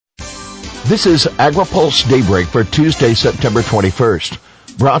This is AgriPulse Daybreak for Tuesday, September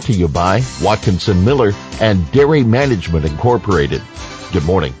 21st. Brought to you by Watkinson Miller and Dairy Management Incorporated. Good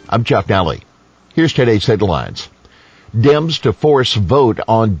morning. I'm Chuck Nally. Here's today's headlines. Dems to force vote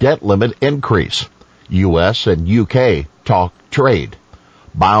on debt limit increase. U.S. and U.K. talk trade.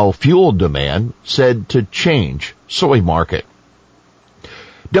 Biofuel demand said to change soy market.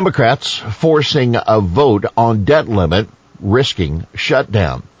 Democrats forcing a vote on debt limit, risking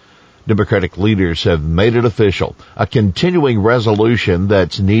shutdown. Democratic leaders have made it official. A continuing resolution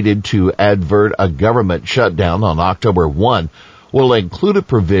that's needed to avert a government shutdown on October 1 will include a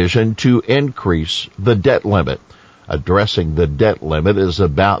provision to increase the debt limit. Addressing the debt limit is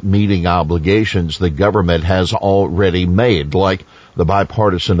about meeting obligations the government has already made, like the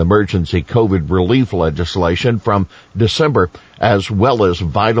bipartisan emergency COVID relief legislation from December, as well as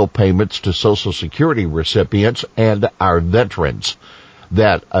vital payments to Social Security recipients and our veterans.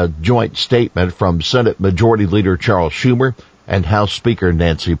 That a joint statement from Senate Majority Leader Charles Schumer and House Speaker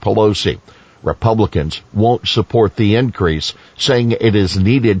Nancy Pelosi. Republicans won't support the increase, saying it is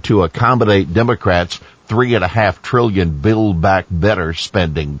needed to accommodate Democrats' $3.5 trillion Build Back Better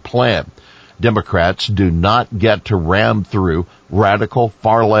spending plan. Democrats do not get to ram through radical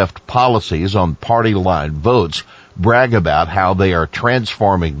far-left policies on party line votes, brag about how they are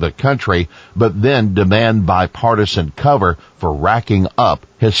transforming the country, but then demand bipartisan cover for racking up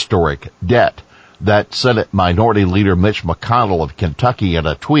historic debt. That Senate Minority Leader Mitch McConnell of Kentucky in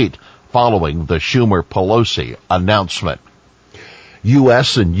a tweet following the Schumer-Pelosi announcement.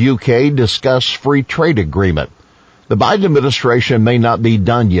 U.S. and U.K. discuss free trade agreement. The Biden administration may not be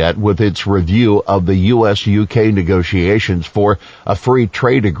done yet with its review of the U.S.-UK negotiations for a free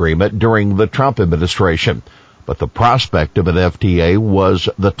trade agreement during the Trump administration. But the prospect of an FTA was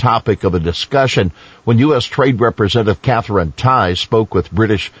the topic of a discussion when U.S. Trade Representative Catherine Tai spoke with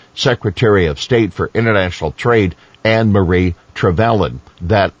British Secretary of State for International Trade Anne-Marie Trevelyan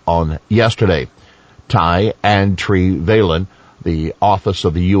that on yesterday. Tai and Trevelyan, the office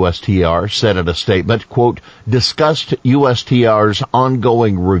of the USTR, said in a statement, quote, discussed USTR's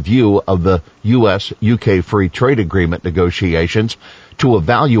ongoing review of the U.S.-UK free trade agreement negotiations to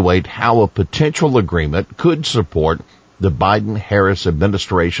evaluate how a potential agreement could support the Biden-Harris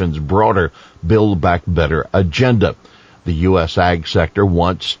administration's broader Build Back Better agenda. The U.S. ag sector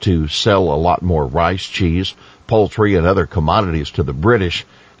wants to sell a lot more rice, cheese, poultry, and other commodities to the British,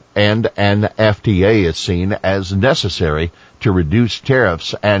 and an FTA is seen as necessary to reduce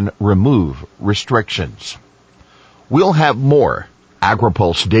tariffs and remove restrictions. We'll have more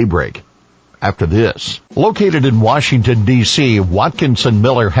AgriPulse Daybreak after this. Located in Washington, D.C., Watkinson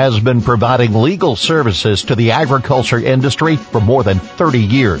Miller has been providing legal services to the agriculture industry for more than 30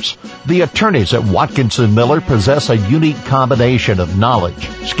 years. The attorneys at Watkinson Miller possess a unique combination of knowledge,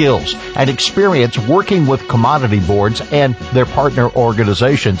 skills, and experience working with commodity boards and their partner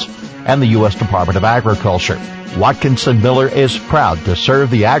organizations and the U.S. Department of Agriculture. Watkinson Miller is proud to serve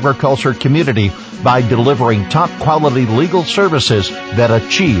the agriculture community by delivering top-quality legal services that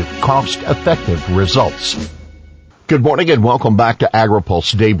achieve cost-effective results. Good morning and welcome back to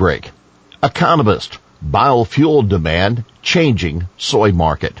AgriPulse Daybreak. Economist, biofuel demand changing soy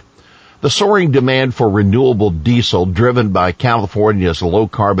market. The soaring demand for renewable diesel driven by California's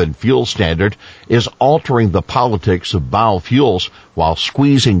low-carbon fuel standard is altering the politics of biofuels while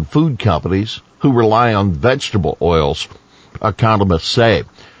squeezing food companies who rely on vegetable oils. Economists say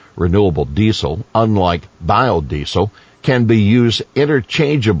renewable diesel, unlike biodiesel, can be used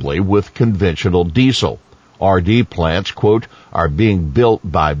interchangeably with conventional diesel. RD plants, quote, are being built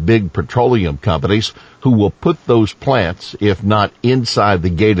by big petroleum companies who will put those plants, if not inside the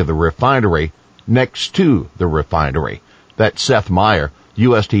gate of the refinery, next to the refinery. That's Seth Meyer,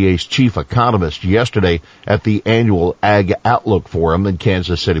 USDA's chief economist, yesterday at the annual Ag Outlook Forum in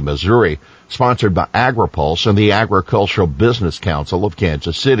Kansas City, Missouri, sponsored by AgriPulse and the Agricultural Business Council of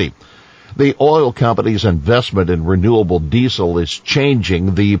Kansas City. The oil company's investment in renewable diesel is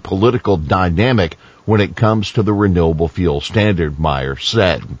changing the political dynamic when it comes to the renewable fuel standard, Meyer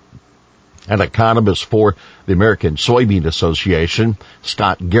said. An economist for the American Soybean Association,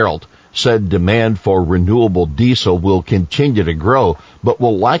 Scott Geralt, said demand for renewable diesel will continue to grow, but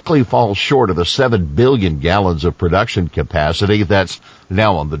will likely fall short of the 7 billion gallons of production capacity that's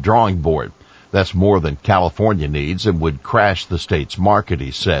now on the drawing board. That's more than California needs and would crash the state's market,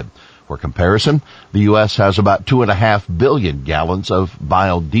 he said. For comparison, the U.S. has about 2.5 billion gallons of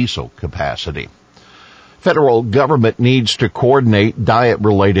biodiesel capacity. Federal government needs to coordinate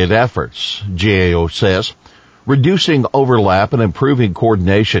diet-related efforts, GAO says. Reducing overlap and improving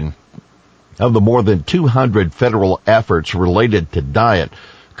coordination of the more than 200 federal efforts related to diet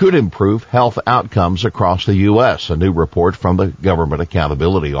could improve health outcomes across the U.S., a new report from the Government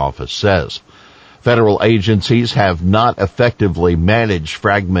Accountability Office says. Federal agencies have not effectively managed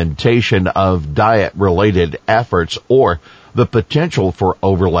fragmentation of diet-related efforts or the potential for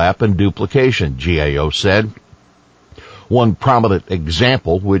overlap and duplication, GAO said. One prominent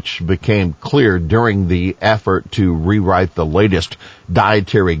example, which became clear during the effort to rewrite the latest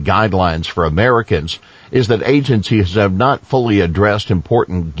dietary guidelines for Americans, is that agencies have not fully addressed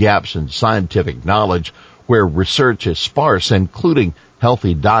important gaps in scientific knowledge where research is sparse, including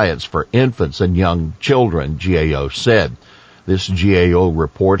healthy diets for infants and young children, GAO said. This GAO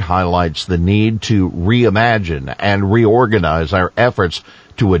report highlights the need to reimagine and reorganize our efforts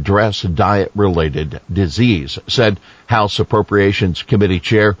to address diet-related disease, said House Appropriations Committee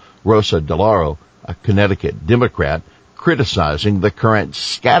Chair Rosa DeLauro, a Connecticut Democrat, criticizing the current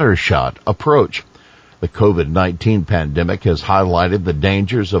scattershot approach. The COVID-19 pandemic has highlighted the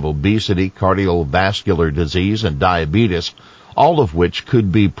dangers of obesity, cardiovascular disease, and diabetes, all of which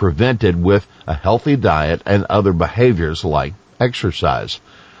could be prevented with a healthy diet and other behaviors like exercise.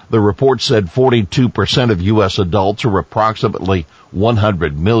 The report said 42% of U.S. adults, or approximately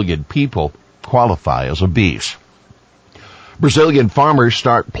 100 million people, qualify as obese. Brazilian farmers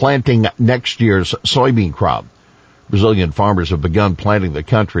start planting next year's soybean crop. Brazilian farmers have begun planting the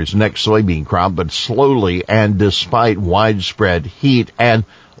country's next soybean crop, but slowly and despite widespread heat and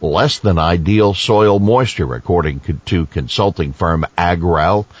less than ideal soil moisture, according to consulting firm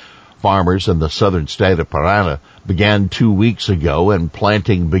Agral. Farmers in the southern state of Paraná began 2 weeks ago, and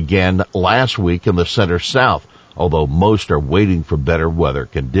planting began last week in the center-south, although most are waiting for better weather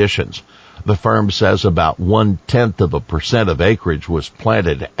conditions. The firm says about 0.1% of acreage was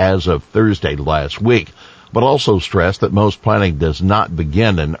planted as of Thursday last week, but also stressed that most planting does not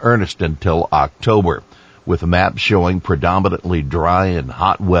begin in earnest until October, with maps showing predominantly dry and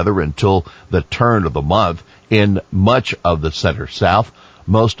hot weather until the turn of the month in much of the center-south.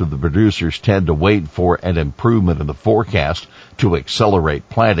 Most of the producers tend to wait for an improvement in the forecast to accelerate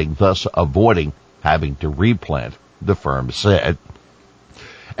planting, thus avoiding having to replant, the firm said.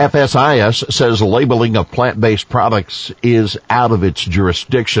 FSIS says labeling of plant-based products is out of its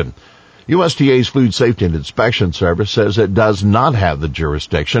jurisdiction. USDA's Food Safety and Inspection Service says it does not have the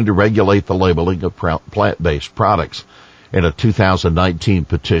jurisdiction to regulate the labeling of plant-based products. In a 2019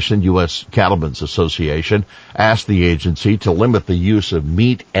 petition, U.S. Cattlemen's Association asked the agency to limit the use of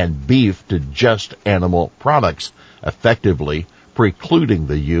meat and beef to just animal products, effectively precluding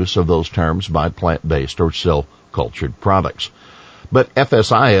the use of those terms by plant-based or cell-cultured products. But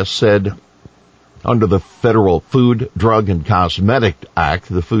FSIS said under the Federal Food, Drug, and Cosmetic Act,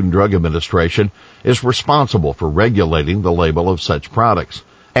 the Food and Drug Administration is responsible for regulating the label of such products.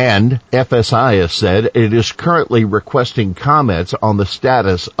 And FSIS said it is currently requesting comments on the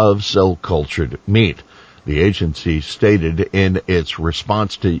status of cell-cultured meat. The agency stated in its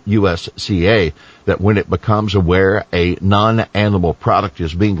response to USCA that when it becomes aware a non-animal product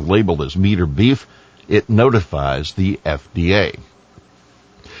is being labeled as meat or beef, it notifies the FDA.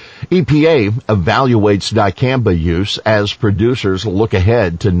 EPA evaluates dicamba use as producers look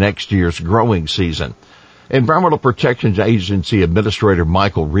ahead to next year's growing season. Environmental Protection Agency Administrator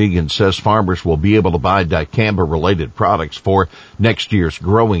Michael Regan says farmers will be able to buy dicamba-related products for next year's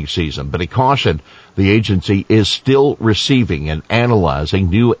growing season, but he cautioned the agency is still receiving and analyzing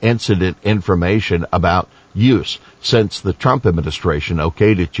new incident information about use since the Trump administration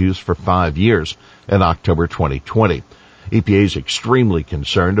okayed its use for 5 years in October 2020. EPA is extremely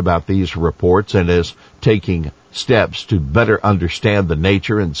concerned about these reports and is taking steps to better understand the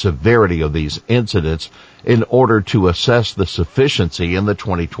nature and severity of these incidents in order to assess the sufficiency in the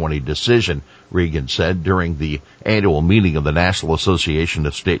 2020 decision, Regan said during the annual meeting of the National Association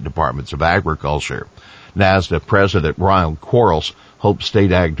of State Departments of Agriculture. NASDA President Brian Quarles hopes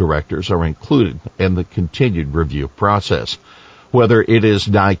state ag directors are included in the continued review process. Whether it is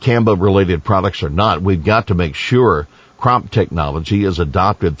dicamba-related products or not, we've got to make sure crop technology is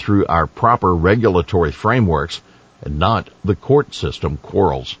adopted through our proper regulatory frameworks and not the court system,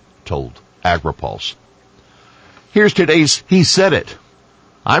 Quarles told AgriPulse. Here's today's He Said It.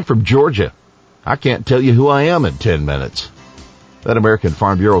 I'm from Georgia. I can't tell you who I am in 10 minutes. That American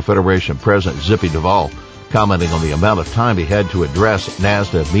Farm Bureau Federation President Zippy Duvall commenting on the amount of time he had to address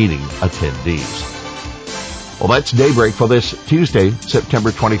NASDA meeting attendees. Well, that's Daybreak for this Tuesday,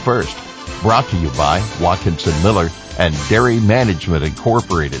 September 21st. Brought to you by Watkinson Miller and Dairy Management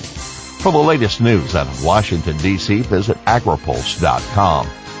Incorporated. For the latest news out of Washington, D.C., visit agripulse.com.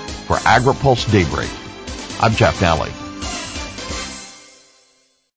 For AgriPulse Daybreak, I'm Jeff Nally.